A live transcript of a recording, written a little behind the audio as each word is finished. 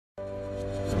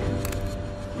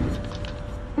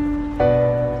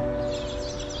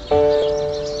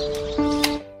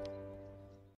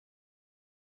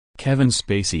Kevin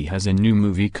Spacey has a new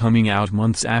movie coming out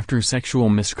months after sexual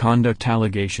misconduct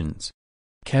allegations.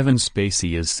 Kevin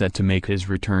Spacey is set to make his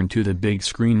return to the big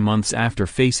screen months after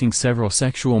facing several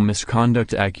sexual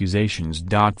misconduct accusations.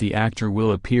 The actor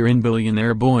will appear in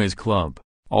Billionaire Boys Club,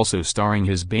 also starring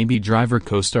his Baby Driver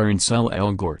co-star Ansel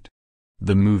Elgort.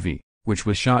 The movie, which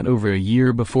was shot over a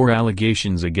year before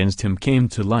allegations against him came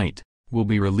to light, will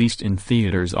be released in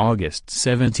theaters August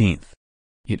 17.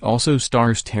 It also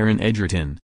stars Taron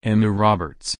Egerton, Emma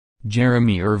Roberts,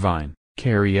 Jeremy Irvine,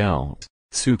 Cary Elwes,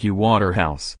 Suki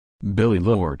Waterhouse, Billy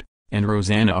Lord, and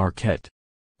Rosanna Arquette.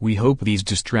 We hope these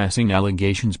distressing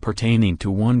allegations pertaining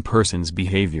to one person's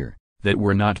behavior, that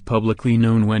were not publicly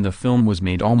known when the film was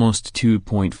made almost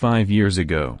 2.5 years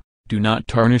ago, do not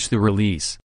tarnish the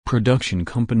release, production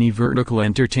company Vertical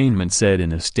Entertainment said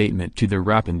in a statement to the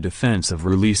Wrap in defense of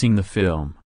releasing the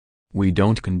film. We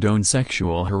don't condone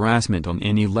sexual harassment on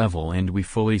any level and we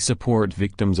fully support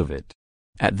victims of it.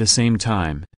 At the same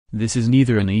time, this is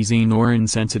neither an easy nor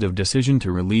insensitive decision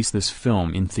to release this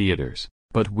film in theaters,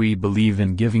 but we believe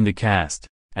in giving the cast,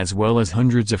 as well as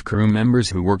hundreds of crew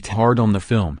members who worked hard on the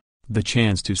film, the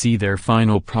chance to see their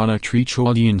final product reach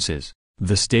audiences,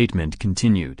 the statement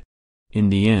continued. In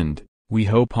the end, we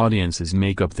hope audiences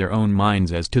make up their own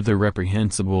minds as to the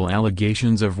reprehensible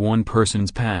allegations of one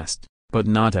person's past, but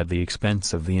not at the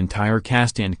expense of the entire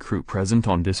cast and crew present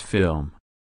on this film.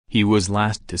 He was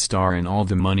last to star in All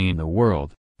the Money in the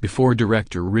World, before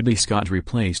director Ridley Scott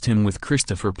replaced him with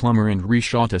Christopher Plummer and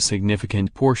reshot a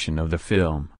significant portion of the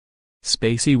film.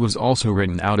 Spacey was also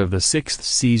written out of the 6th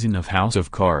season of House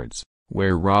of Cards,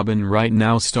 where Robin Wright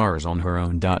now stars on her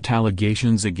own.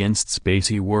 Allegations against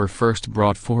Spacey were first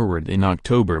brought forward in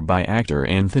October by actor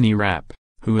Anthony Rapp,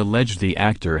 who alleged the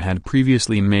actor had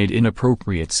previously made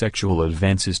inappropriate sexual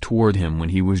advances toward him when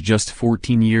he was just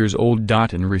 14 years old.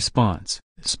 In response,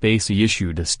 Spacey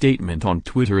issued a statement on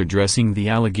Twitter addressing the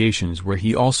allegations where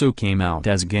he also came out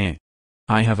as gay.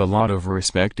 I have a lot of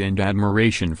respect and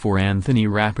admiration for Anthony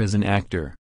Rapp as an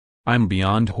actor. I'm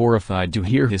beyond horrified to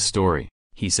hear his story,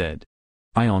 he said.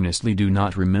 I honestly do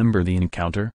not remember the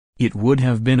encounter, it would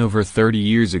have been over 30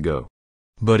 years ago.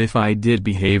 But if I did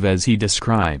behave as he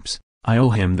describes, I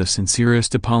owe him the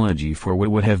sincerest apology for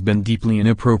what would have been deeply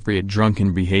inappropriate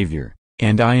drunken behavior,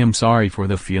 and I am sorry for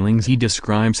the feelings he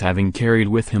describes having carried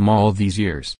with him all these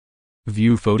years.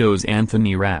 View photos.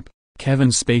 Anthony Rapp, Kevin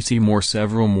Spacey.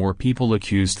 Several more people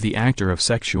accused the actor of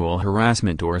sexual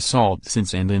harassment or assault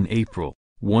since, and in April,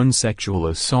 one sexual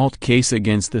assault case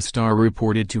against the star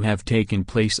reported to have taken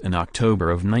place in October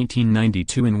of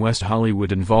 1992 in West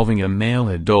Hollywood involving a male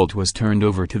adult was turned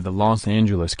over to the Los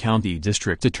Angeles County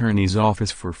District Attorney's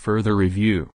Office for further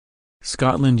review.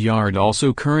 Scotland Yard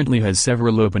also currently has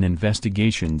several open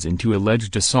investigations into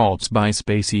alleged assaults by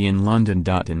Spacey in London.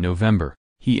 In November,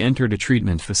 he entered a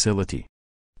treatment facility.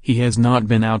 He has not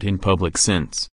been out in public since.